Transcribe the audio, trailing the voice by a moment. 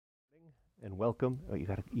and welcome. Oh, you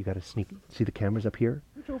gotta sneak. See the cameras up here?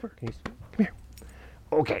 Reach over. Come here.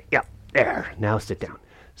 Okay, yeah, there. Now sit down.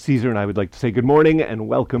 Caesar and I would like to say good morning and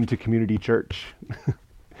welcome to Community Church.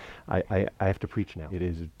 I have to preach now. It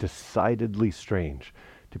is decidedly strange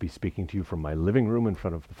to be speaking to you from my living room in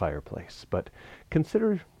front of the fireplace, but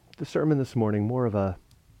consider the sermon this morning more of a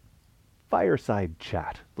fireside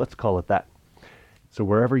chat. Let's call it that. So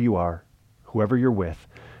wherever you are, whoever you're with,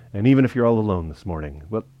 and even if you're all alone this morning,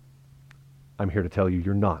 well, I'm here to tell you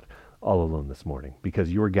you're not all alone this morning,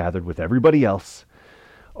 because you are gathered with everybody else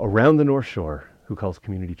around the North Shore who calls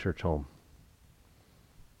Community Church home.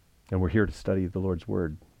 And we're here to study the Lord's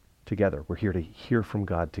Word together. We're here to hear from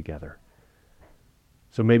God together.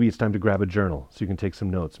 So maybe it's time to grab a journal so you can take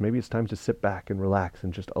some notes. Maybe it's time to sit back and relax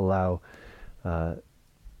and just allow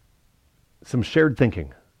some shared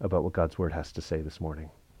thinking about what God's Word has to say this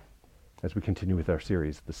morning as we continue with our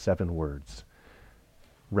series, The 7 Words,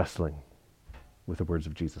 Wrestling with the Words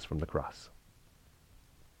of Jesus from the Cross.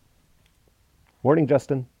 Morning,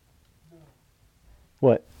 Justin. No.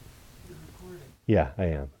 What? You're recording. Yeah, I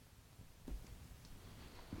am.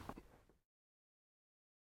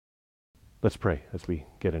 Let's pray as we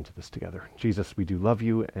get into this together. Jesus, we do love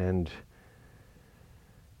you, and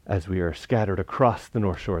as we are scattered across the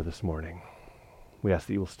North Shore this morning, we ask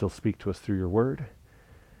that you will still speak to us through your word.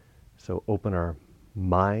 So open our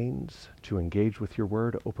minds to engage with your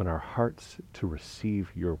word, open our hearts to receive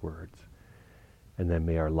your words, and then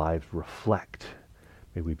may our lives reflect.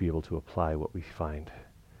 May we be able to apply what we find.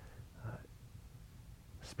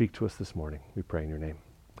 Speak to us this morning, we pray in your name.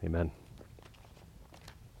 Amen.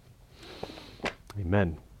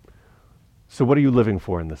 Amen. So what are you living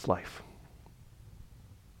for in this life?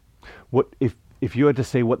 What if you had to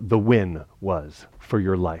say what the win was for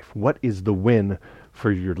your life? What is the win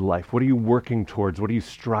for your life? What are you working towards? What are you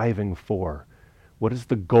striving for? What is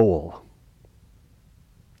the goal?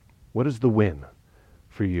 What is the win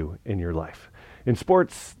for you in your life? In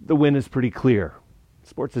sports, the win is pretty clear.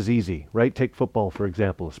 Sports is easy, right? Take football, for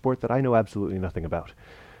example, a sport that I know absolutely nothing about.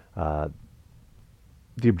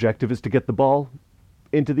 The objective is to get the ball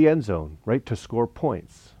into the end zone, right? To score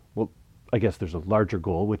points. Well, I guess there's a larger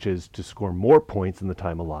goal, which is to score more points in the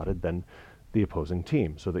time allotted than the opposing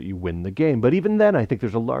team so that you win the game. But even then, I think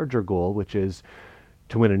there's a larger goal, which is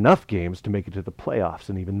to win enough games to make it to the playoffs.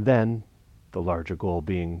 And even then, the larger goal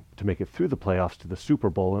being to make it through the playoffs to the Super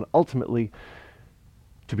Bowl and ultimately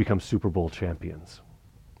to become Super Bowl champions.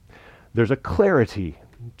 There's a clarity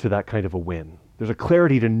to that kind of a win. There's a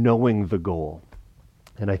clarity to knowing the goal.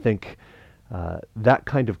 And I think that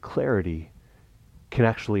kind of clarity can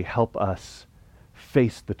actually help us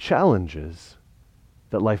face the challenges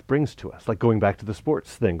that life brings to us. Like going back to the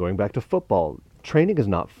sports thing, going back to football. Training is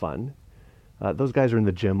not fun. Those guys are in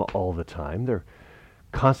the gym all the time. They're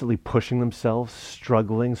constantly pushing themselves,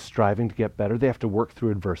 struggling, striving to get better. They have to work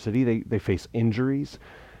through adversity. They face injuries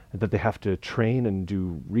that they have to train and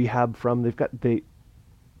do rehab from.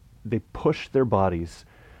 They push their bodies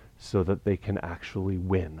so that they can actually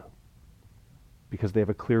win, because they have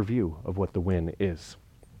a clear view of what the win is.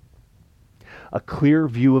 A clear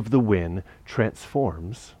view of the win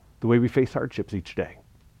transforms the way we face hardships each day.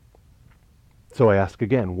 So I ask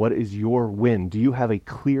again, what is your win? Do you have a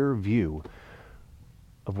clear view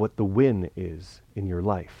of what the win is in your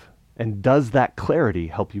life? And does that clarity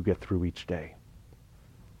help you get through each day?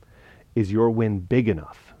 Is your win big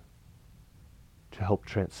enough to help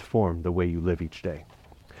transform the way you live each day?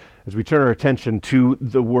 As we turn our attention to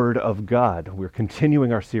the Word of God, we're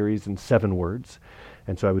continuing our series in 7 words.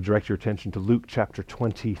 And so I would direct your attention to Luke chapter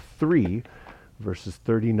 23, verses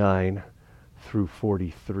 39 through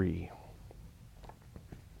 43.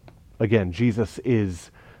 Again, Jesus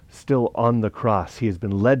is still on the cross. He has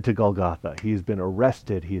been led to Golgotha. He has been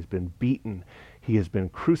arrested. He has been beaten. He has been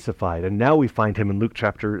crucified. And now we find him in Luke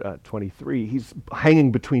chapter 23. He's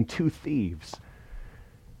hanging between 2 thieves.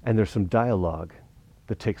 And there's some dialogue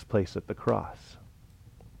that takes place at the cross.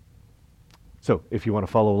 So if you want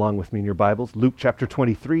to follow along with me in your Bibles, Luke chapter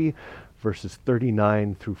 23, verses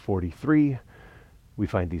 39 through 43, we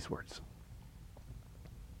find these words.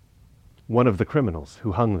 One of the criminals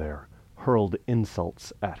who hung there hurled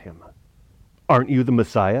insults at him. "Aren't you the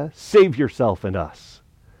Messiah? Save yourself and us."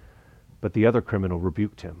 But the other criminal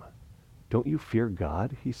rebuked him. "Don't you fear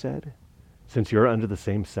God," he said, "since you're under the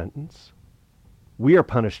same sentence? We are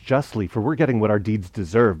punished justly, for we're getting what our deeds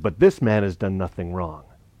deserve, but this man has done nothing wrong."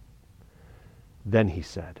 Then he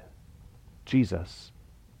said, "Jesus,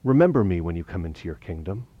 remember me when you come into your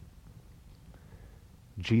kingdom."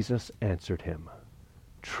 Jesus answered him,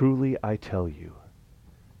 "Truly I tell you,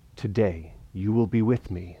 today you will be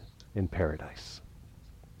with me in paradise."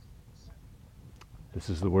 This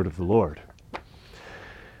is the word of the Lord.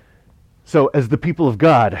 So, as the people of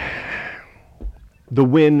God, the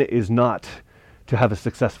win is not to have a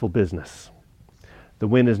successful business. The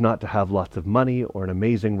win is not to have lots of money or an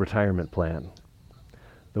amazing retirement plan.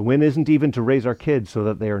 The win isn't even to raise our kids so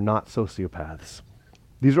that they are not sociopaths.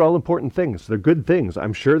 These are all important things. They're good things.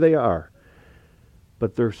 I'm sure they are.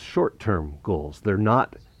 But they're short-term goals. They're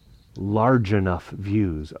not large enough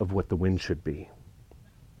views of what the win should be.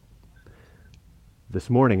 This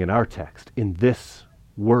morning in our text, in this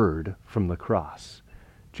word from the cross,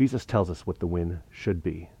 Jesus tells us what the win should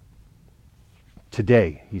be.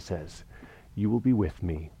 Today, he says, you will be with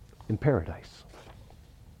me in paradise.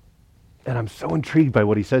 And I'm so intrigued by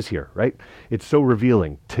what he says here, right? It's so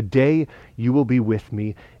revealing. Today, you will be with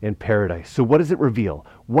me in paradise. So what does it reveal?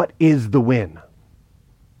 What is the win?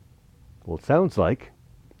 Well, it sounds like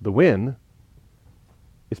the win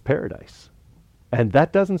is paradise. And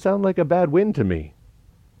that doesn't sound like a bad win to me,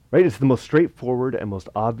 right? It's the most straightforward and most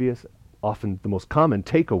obvious, often the most common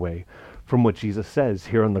takeaway from what Jesus says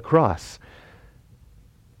here on the cross.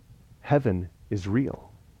 Heaven is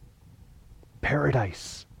real.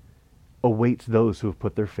 Paradise awaits those who have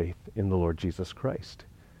put their faith in the Lord Jesus Christ.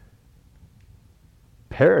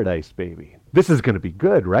 Paradise, baby. This is going to be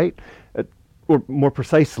good, right? Or more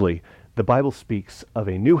precisely, the Bible speaks of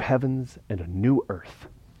a new heavens and a new earth.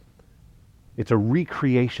 It's a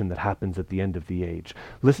recreation that happens at the end of the age.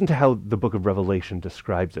 Listen to how the book of Revelation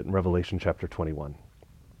describes it in Revelation chapter 21.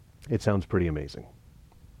 It sounds pretty amazing.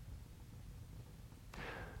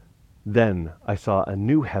 Then I saw a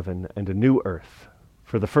new heaven and a new earth.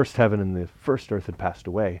 For the first heaven and the first earth had passed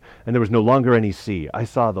away, and there was no longer any sea. I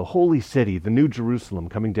saw the holy city, the new Jerusalem,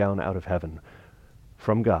 coming down out of heaven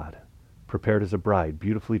from God, prepared as a bride,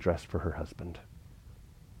 beautifully dressed for her husband.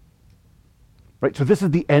 Right, so this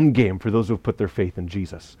is the end game for those who have put their faith in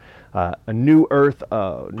Jesus. A new earth,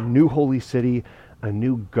 a new holy city, a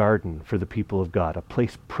new garden for the people of God, a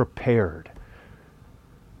place prepared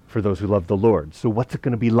for those who love the Lord. So what's it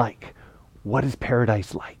going to be like? What is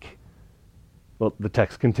paradise like? Well, the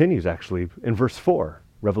text continues actually in verse 4,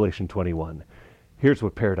 Revelation 21. Here's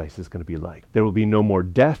what paradise is going to be like. There will be no more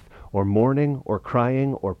death or mourning or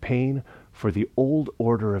crying or pain, for the old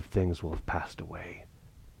order of things will have passed away.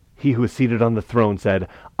 He who is seated on the throne said,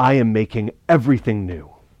 I am making everything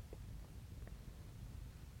new.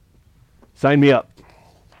 Sign me up.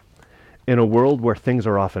 In a world where things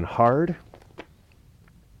are often hard,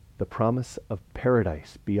 the promise of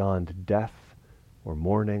paradise beyond death or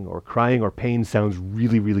mourning or crying or pain sounds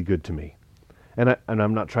really, really good to me. And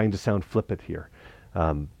I'm not trying to sound flippant here.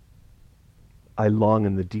 I long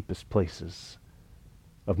in the deepest places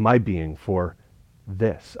of my being for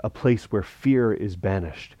this, a place where fear is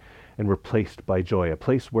banished and replaced by joy, a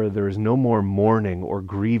place where there is no more mourning or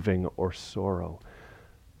grieving or sorrow,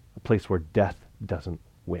 a place where death doesn't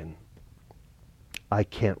win. I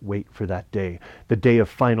can't wait for that day, the day of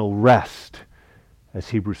final rest, as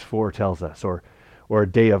Hebrews 4 tells us, or a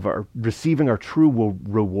day of receiving our true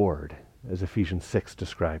reward, as Ephesians 6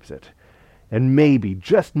 describes it. And maybe,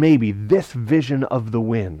 just maybe, this vision of the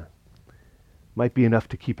win might be enough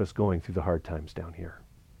to keep us going through the hard times down here.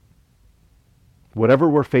 Whatever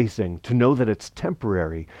we're facing, to know that it's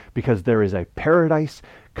temporary, because there is a paradise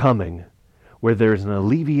coming where there is an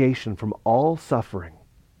alleviation from all suffering.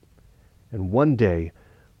 And one day,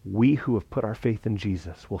 we who have put our faith in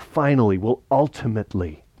Jesus will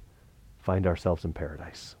ultimately find ourselves in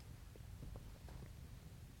paradise.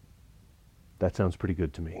 That sounds pretty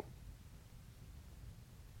good to me.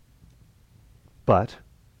 But,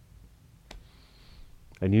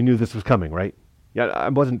 and you knew this was coming, right? Yeah, I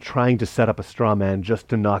wasn't trying to set up a straw man just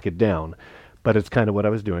to knock it down, but it's kind of what I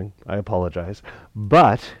was doing. I apologize.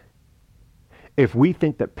 But if we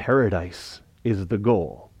think that paradise is the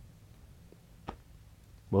goal,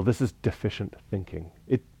 well, this is deficient thinking.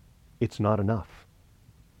 It's not enough.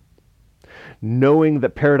 Knowing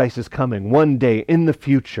that paradise is coming one day in the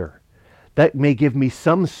future, that may give me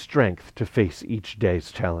some strength to face each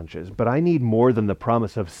day's challenges, but I need more than the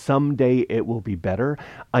promise of someday it will be better.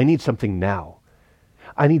 I need something now.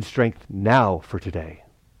 I need strength now for today.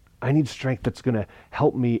 I need strength that's going to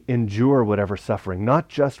help me endure whatever suffering, not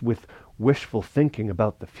just with wishful thinking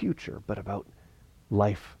about the future, but about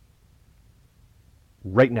life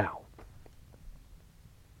right now.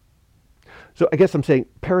 So I guess I'm saying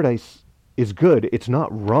paradise is good. It's not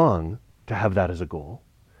wrong to have that as a goal.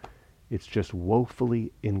 It's just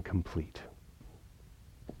woefully incomplete.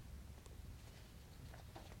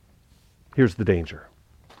 Here's the danger.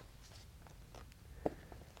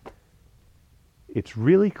 It's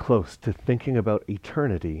really close to thinking about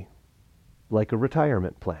eternity like a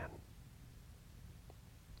retirement plan.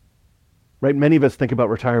 right? Many of us think about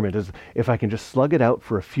retirement as if I can just slug it out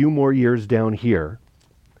for a few more years down here,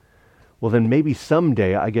 well, then maybe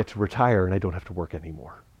someday I get to retire and I don't have to work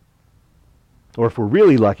anymore. Or if we're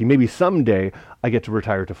really lucky, maybe someday I get to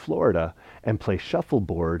retire to Florida and play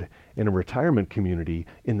shuffleboard in a retirement community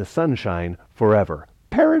in the sunshine forever.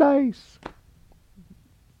 Paradise!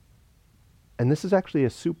 And this is actually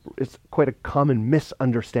it's quite a common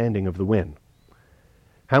misunderstanding of the win.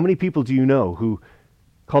 How many people do you know who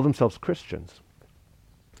call themselves Christians,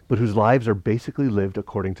 but whose lives are basically lived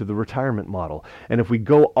according to the retirement model? And if we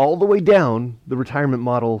go all the way down the retirement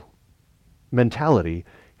model mentality,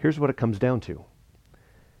 here's what it comes down to.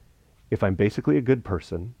 If I'm basically a good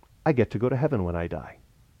person, I get to go to heaven when I die.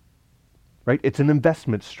 Right? It's an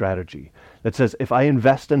investment strategy that says if I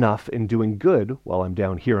invest enough in doing good while I'm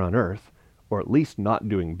down here on earth, or at least not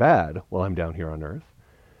doing bad while I'm down here on earth,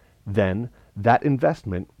 then that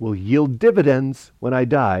investment will yield dividends when I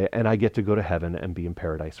die and I get to go to heaven and be in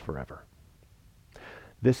paradise forever.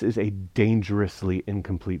 This is a dangerously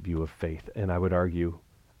incomplete view of faith, and I would argue,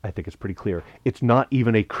 I think it's pretty clear, it's not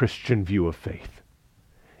even a Christian view of faith.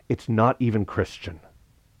 It's not even Christian,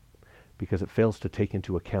 because it fails to take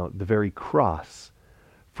into account the very cross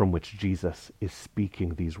from which Jesus is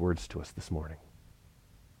speaking these words to us this morning.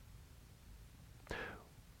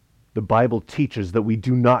 The Bible teaches that we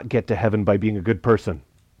do not get to heaven by being a good person.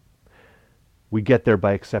 We get there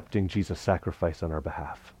by accepting Jesus' sacrifice on our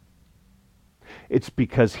behalf. It's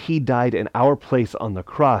because he died in our place on the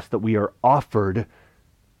cross that we are offered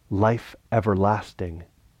life everlasting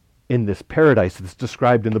in this paradise that's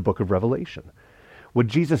described in the book of Revelation. What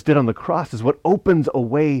Jesus did on the cross is what opens a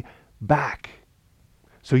way back.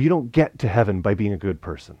 So you don't get to heaven by being a good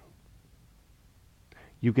person.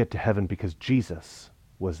 You get to heaven because Jesus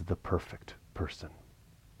was the perfect person.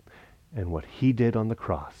 And what he did on the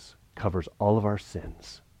cross covers all of our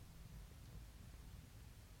sins.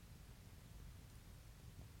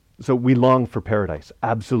 So we long for paradise,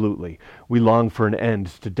 absolutely. We long for an end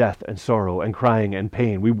to death and sorrow and crying and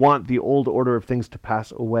pain. We want the old order of things to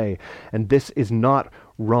pass away. And this is not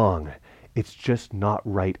wrong. It's just not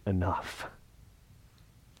right enough.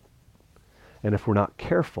 And if we're not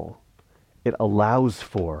careful, it allows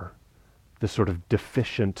for the sort of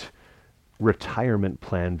deficient retirement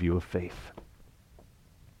plan view of faith.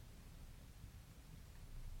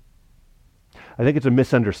 I think it's a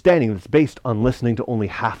misunderstanding that's based on listening to only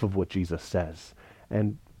half of what Jesus says.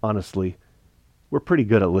 And honestly, we're pretty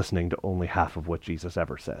good at listening to only half of what Jesus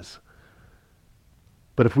ever says.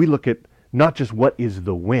 But if we look at not just what is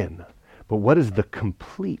the win, but what is the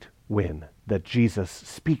complete win that Jesus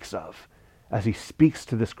speaks of, as he speaks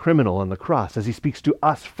to this criminal on the cross, as he speaks to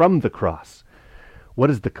us from the cross. What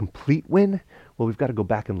is the complete win? Well, we've got to go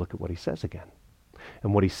back and look at what he says again.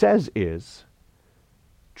 And what he says is,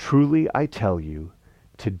 truly I tell you,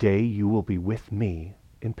 today you will be with me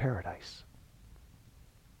in paradise.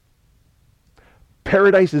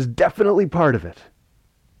 Paradise is definitely part of it.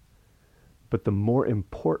 But the more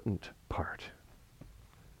important part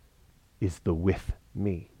is the with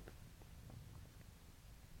me.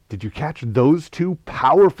 Did you catch those two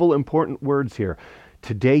powerful, important words here?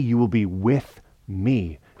 Today you will be with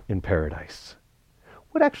me in paradise.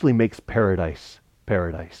 What actually makes paradise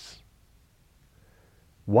paradise?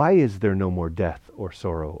 Why is there no more death or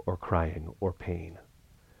sorrow or crying or pain?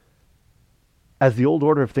 As the old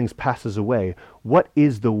order of things passes away, what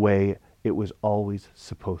is the way it was always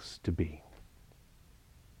supposed to be?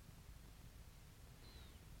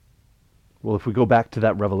 Well, if we go back to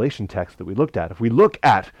that Revelation text that we looked at, if we look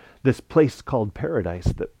at this place called paradise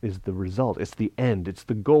that is the result, it's the end, it's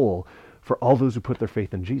the goal for all those who put their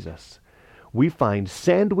faith in Jesus, we find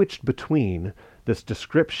sandwiched between this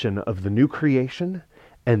description of the new creation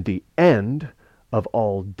and the end of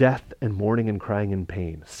all death and mourning and crying and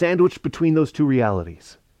pain, sandwiched between those two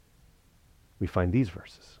realities, we find these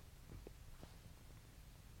verses.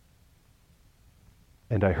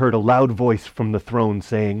 And I heard a loud voice from the throne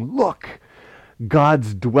saying, "Look,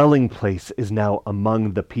 God's dwelling place is now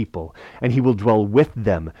among the people, and he will dwell with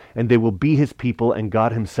them, and they will be his people, and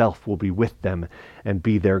God himself will be with them and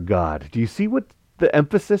be their God." Do you see what the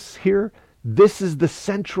emphasis here? This is the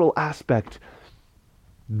central aspect.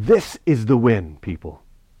 This is the win, people.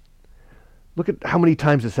 Look at how many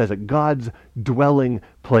times it says that God's dwelling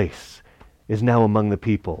place is now among the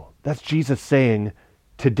people. That's Jesus saying,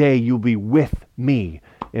 today you'll be with me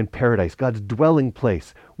in paradise. God's dwelling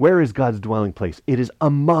place. Where is God's dwelling place? It is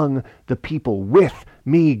among the people. With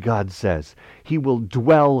me, God says. He will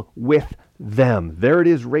dwell with them. There it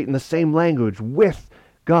is, right in the same language. With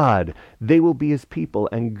God. They will be his people,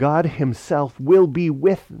 and God himself will be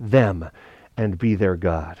with them and be their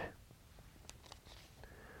God.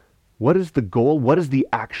 What is the goal? What is the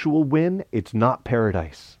actual win? It's not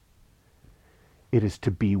paradise. It is to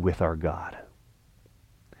be with our God.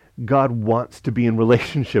 God wants to be in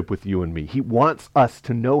relationship with you and me. He wants us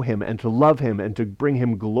to know him and to love him and to bring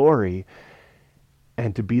him glory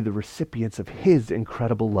and to be the recipients of his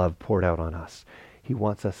incredible love poured out on us. He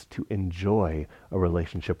wants us to enjoy a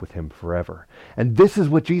relationship with him forever. And this is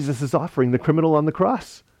what Jesus is offering the criminal on the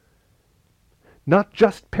cross. Not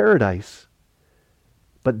just paradise,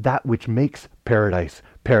 but that which makes paradise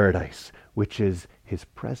paradise, which is his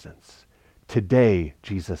presence. Today,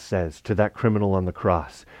 Jesus says to that criminal on the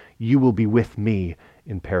cross, you will be with me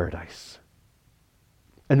in paradise.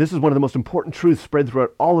 And this is one of the most important truths spread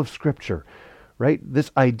throughout all of Scripture, right?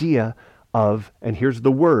 This idea of, and here's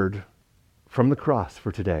the word from the cross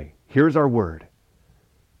for today. Here's our word,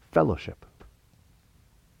 fellowship.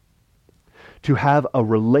 To have a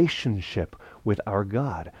relationship with our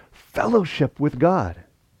God, fellowship with God.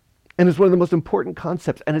 And it's one of the most important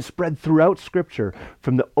concepts, and it's spread throughout Scripture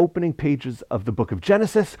from the opening pages of the book of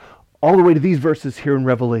Genesis all the way to these verses here in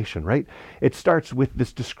Revelation, right? It starts with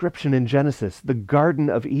this description in Genesis, the Garden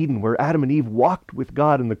of Eden, where Adam and Eve walked with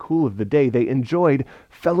God in the cool of the day. They enjoyed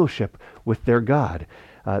fellowship with their God.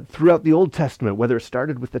 Throughout the Old Testament, whether it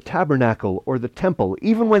started with the tabernacle or the temple,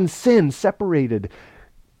 even when sin separated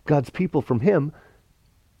God's people from him,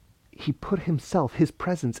 he put himself, his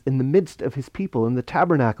presence, in the midst of his people, in the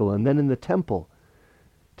tabernacle and then in the temple,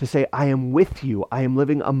 to say, I am with you, I am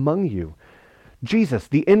living among you. Jesus,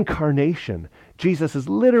 the incarnation, Jesus is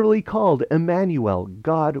literally called Emmanuel,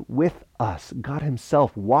 God with us, God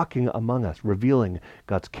himself walking among us, revealing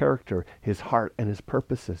God's character, his heart, and his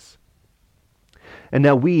purposes. And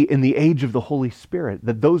now we, in the age of the Holy Spirit,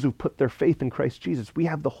 that those who put their faith in Christ Jesus, we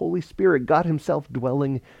have the Holy Spirit, God himself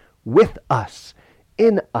dwelling with us,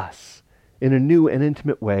 in us, in a new and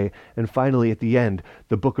intimate way. And finally, at the end,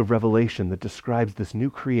 the book of Revelation that describes this new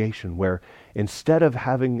creation where instead of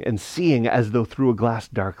having and seeing as though through a glass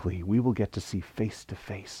darkly, we will get to see face to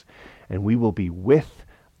face, and we will be with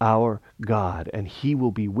our God, and he will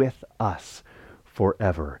be with us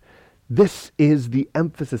forever. This is the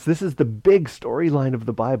emphasis. This is the big storyline of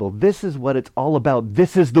the Bible. This is what it's all about.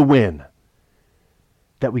 This is the win,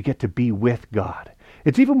 that we get to be with God.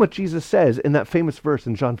 It's even what Jesus says in that famous verse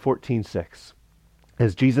in John 14:6.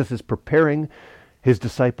 As Jesus is preparing his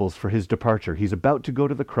disciples for his departure, he's about to go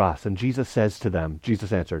to the cross, and Jesus says to them,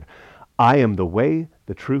 Jesus answered, I am the way,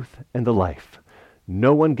 the truth, and the life.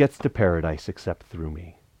 No one gets to paradise except through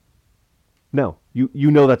me. No, you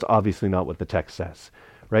know that's obviously not what the text says,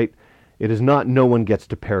 right? It is not no one gets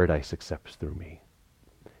to paradise except through me.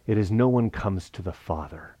 It is no one comes to the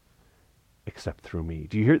Father except through me.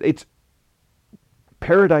 Do you hear? It's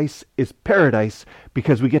paradise is paradise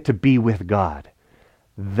because we get to be with God.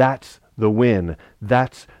 That's the win.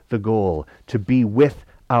 That's the goal, to be with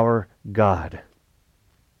our God.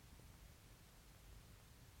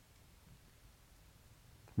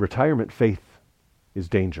 Retirement faith is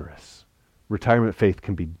dangerous. Retirement faith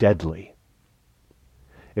can be deadly.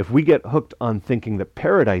 If we get hooked on thinking that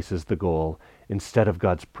paradise is the goal instead of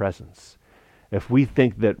God's presence, if we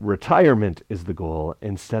think that retirement is the goal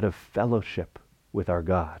instead of fellowship with our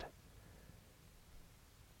God,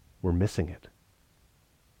 we're missing it.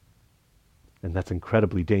 And that's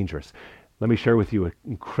incredibly dangerous. Let me share with you an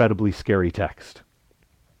incredibly scary text.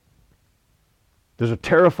 There's a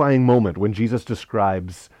terrifying moment when Jesus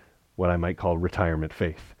describes what I might call retirement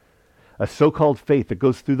faith. A so-called faith that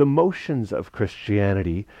goes through the motions of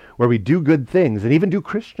Christianity, where we do good things and even do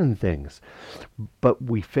Christian things, but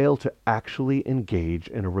we fail to actually engage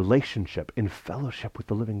in a relationship, in fellowship with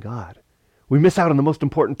the living God. We miss out on the most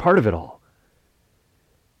important part of it all.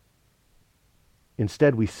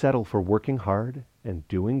 Instead, we settle for working hard and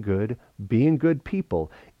doing good, being good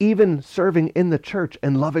people, even serving in the church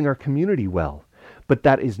and loving our community well. But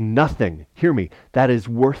that is nothing. Hear me. That is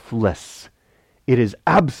worthless. It is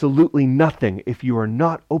absolutely nothing if you are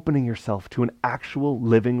not opening yourself to an actual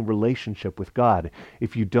living relationship with God,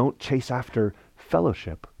 if you don't chase after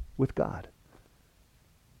fellowship with God.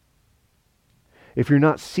 If you're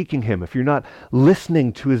not seeking him, if you're not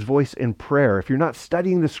listening to his voice in prayer, if you're not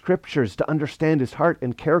studying the scriptures to understand his heart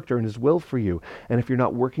and character and his will for you, and if you're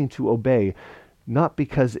not working to obey, not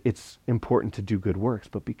because it's important to do good works,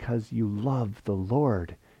 but because you love the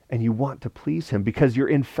Lord and you want to please him, because you're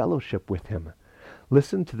in fellowship with him.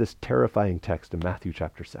 Listen to this terrifying text in Matthew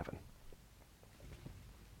chapter 7.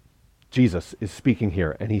 Jesus is speaking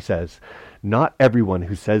here, and he says, "Not everyone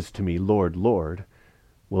who says to me, 'Lord, Lord,'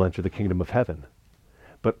 will enter the kingdom of heaven,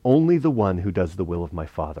 but only the one who does the will of my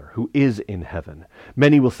Father, who is in heaven.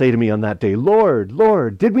 Many will say to me on that day, 'Lord,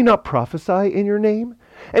 Lord, did we not prophesy in your name?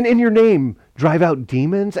 and in your name drive out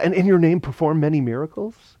demons, and in your name perform many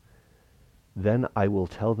miracles? Then I will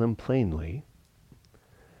tell them plainly,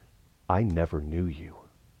 I never knew you.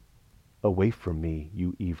 Away from me,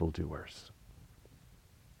 you evildoers.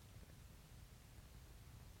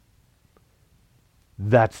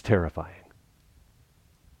 That's terrifying.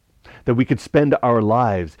 That we could spend our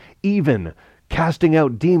lives even casting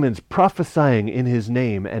out demons, prophesying in his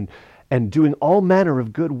name, and doing all manner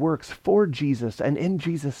of good works for Jesus and in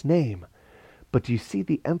Jesus' name. But do you see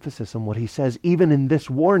the emphasis on what he says, even in this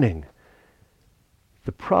warning?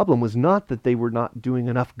 The problem was not that they were not doing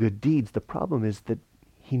enough good deeds. The problem is that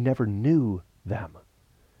he never knew them.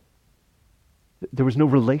 There was no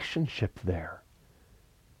relationship there.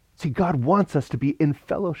 See, God wants us to be in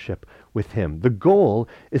fellowship with him. The goal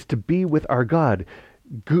is to be with our God,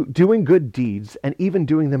 doing good deeds and even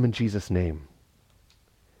doing them in Jesus' name.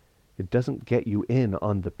 It doesn't get you in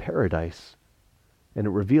on the paradise, and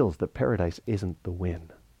it reveals that paradise isn't the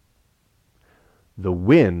win. The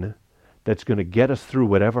win that's going to get us through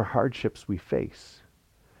whatever hardships we face,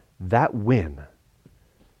 that win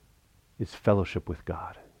is fellowship with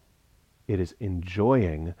God. It is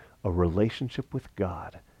enjoying a relationship with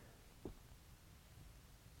God.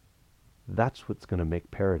 That's what's going to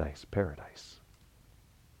make paradise paradise.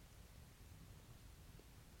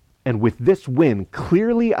 And with this win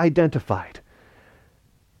clearly identified,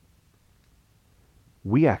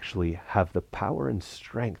 we actually have the power and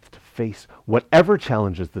strength to face whatever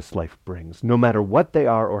challenges this life brings, no matter what they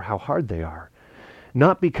are or how hard they are.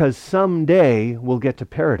 Not because someday we'll get to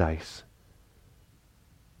paradise,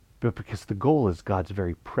 but because the goal is God's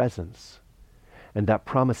very presence. And that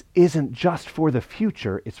promise isn't just for the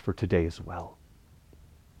future, it's for today as well.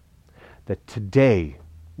 That today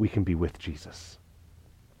we can be with Jesus.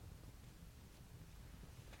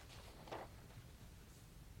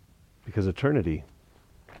 Because eternity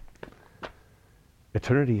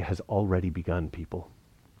has already begun, people.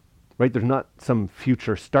 Right? There's not some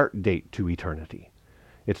future start date to eternity.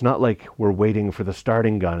 It's not like we're waiting for the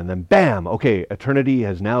starting gun and then bam, okay, eternity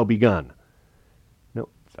has now begun. No,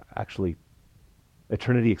 it's actually,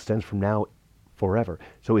 eternity extends from now forever.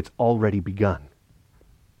 So it's already begun.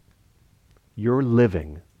 You're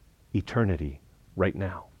living eternity right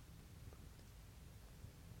now.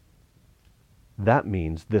 That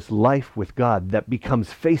means this life with God that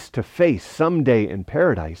becomes face to face someday in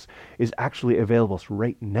paradise is actually available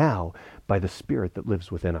right now by the Spirit that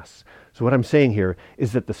lives within us. So what I'm saying here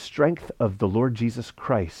is that the strength of the Lord Jesus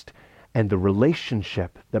Christ and the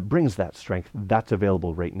relationship that brings that strength, that's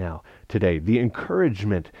available right now, today. The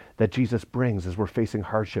encouragement that Jesus brings as we're facing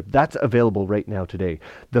hardship, that's available right now, today.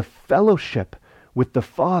 The fellowship with the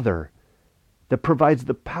Father that provides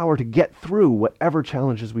the power to get through whatever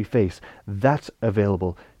challenges we face, that's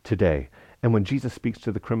available today. And when Jesus speaks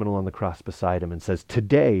to the criminal on the cross beside him and says,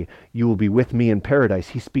 today you will be with me in paradise,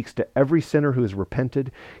 he speaks to every sinner who has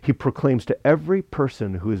repented. He proclaims to every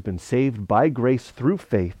person who has been saved by grace through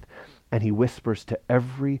faith, and he whispers to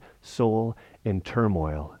every soul in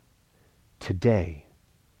turmoil, today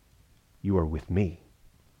you are with me.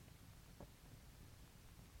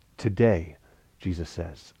 Today, Jesus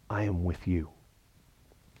says, I am with you.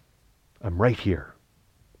 I'm right here.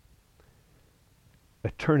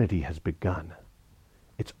 Eternity has begun.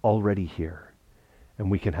 It's already here.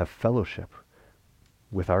 And we can have fellowship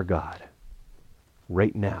with our God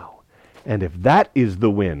right now. And if that is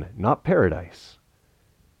the win, not paradise,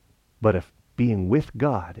 but if being with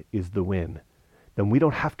God is the win, then we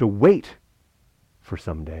don't have to wait for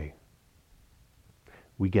someday.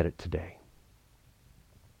 We get it today.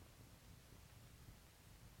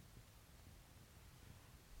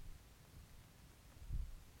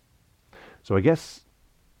 So I guess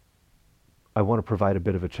I want to provide a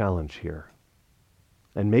bit of a challenge here.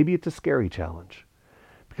 And maybe it's a scary challenge.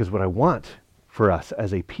 Because what I want for us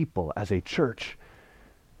as a people, as a church,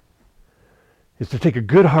 is to take a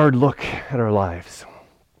good hard look at our lives.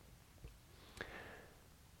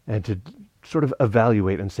 And to sort of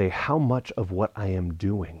evaluate and say, how much of what I am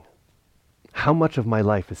doing, how much of my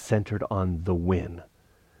life is centered on the win?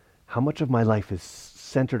 How much of my life is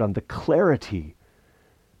centered on the clarity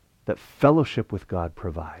that fellowship with God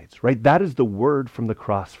provides, right? That is the word from the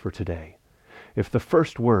cross for today. If the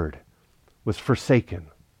first word was forsaken,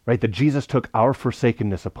 right? That Jesus took our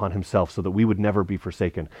forsakenness upon himself so that we would never be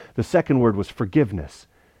forsaken. The second word was forgiveness.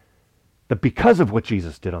 That because of what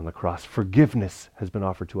Jesus did on the cross, forgiveness has been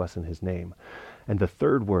offered to us in his name. And the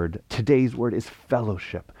third word, today's word, is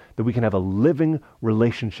fellowship. That we can have a living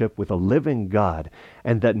relationship with a living God,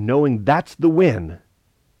 and that knowing that's the win,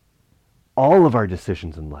 all of our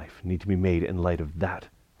decisions in life need to be made in light of that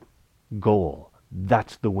goal,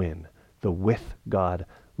 That's the win, the with God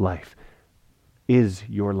life. Is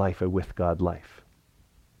your life a with God life?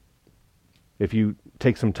 If you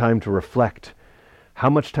take some time to reflect, how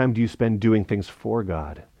much time do you spend doing things for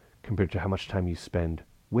God compared to how much time you spend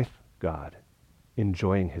with God,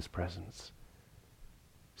 enjoying his presence,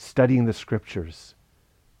 studying the scriptures,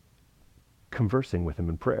 conversing with him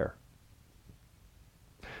in prayer?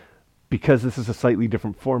 Because this is a slightly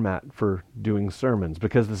different format for doing sermons,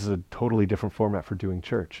 because this is a totally different format for doing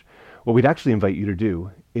church, what we'd actually invite you to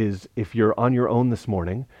do is, if you're on your own this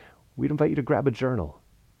morning, we'd invite you to grab a journal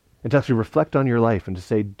and to actually reflect on your life and to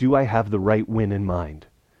say, do I have the right win in mind?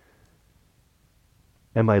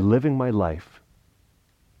 Am I living my life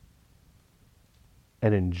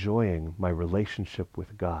and enjoying my relationship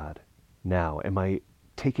with God now? Am I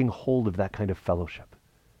taking hold of that kind of fellowship?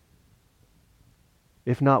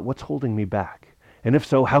 If not, what's holding me back? And if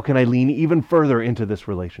so, how can I lean even further into this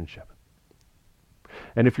relationship?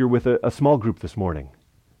 And if you're with a small group this morning,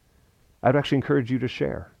 I'd actually encourage you to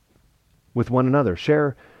share with one another.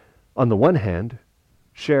 Share, on the one hand,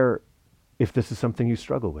 share if this is something you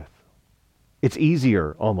struggle with. It's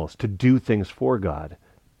easier almost to do things for God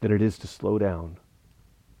than it is to slow down,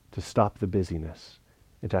 to stop the busyness,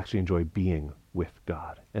 and to actually enjoy being with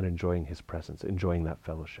God and enjoying his presence, enjoying that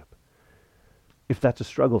fellowship. If that's a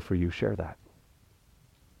struggle for you, share that.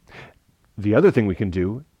 The other thing we can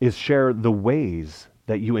do is share the ways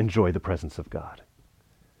that you enjoy the presence of God.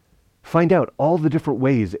 Find out all the different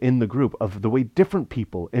ways in the group of the way different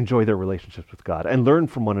people enjoy their relationships with God and learn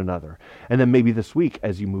from one another. And then maybe this week,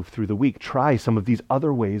 as you move through the week, try some of these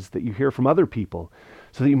other ways that you hear from other people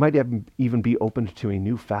so that you might even be open to a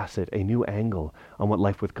new facet, a new angle on what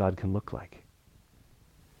life with God can look like.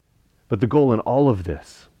 But the goal in all of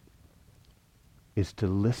this is to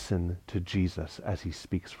listen to Jesus as he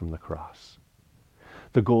speaks from the cross.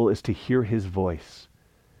 The goal is to hear his voice,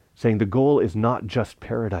 saying the goal is not just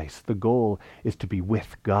paradise. The goal is to be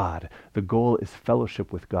with God. The goal is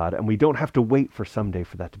fellowship with God. And we don't have to wait for someday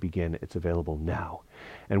for that to begin. It's available now.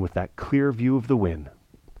 And with that clear view of the win,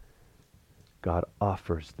 God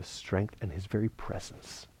offers the strength and his very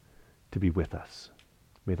presence to be with us.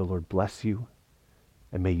 May the Lord bless you,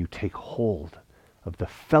 and may you take hold of the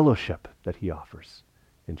fellowship that he offers.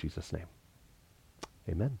 In Jesus' name,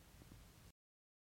 amen.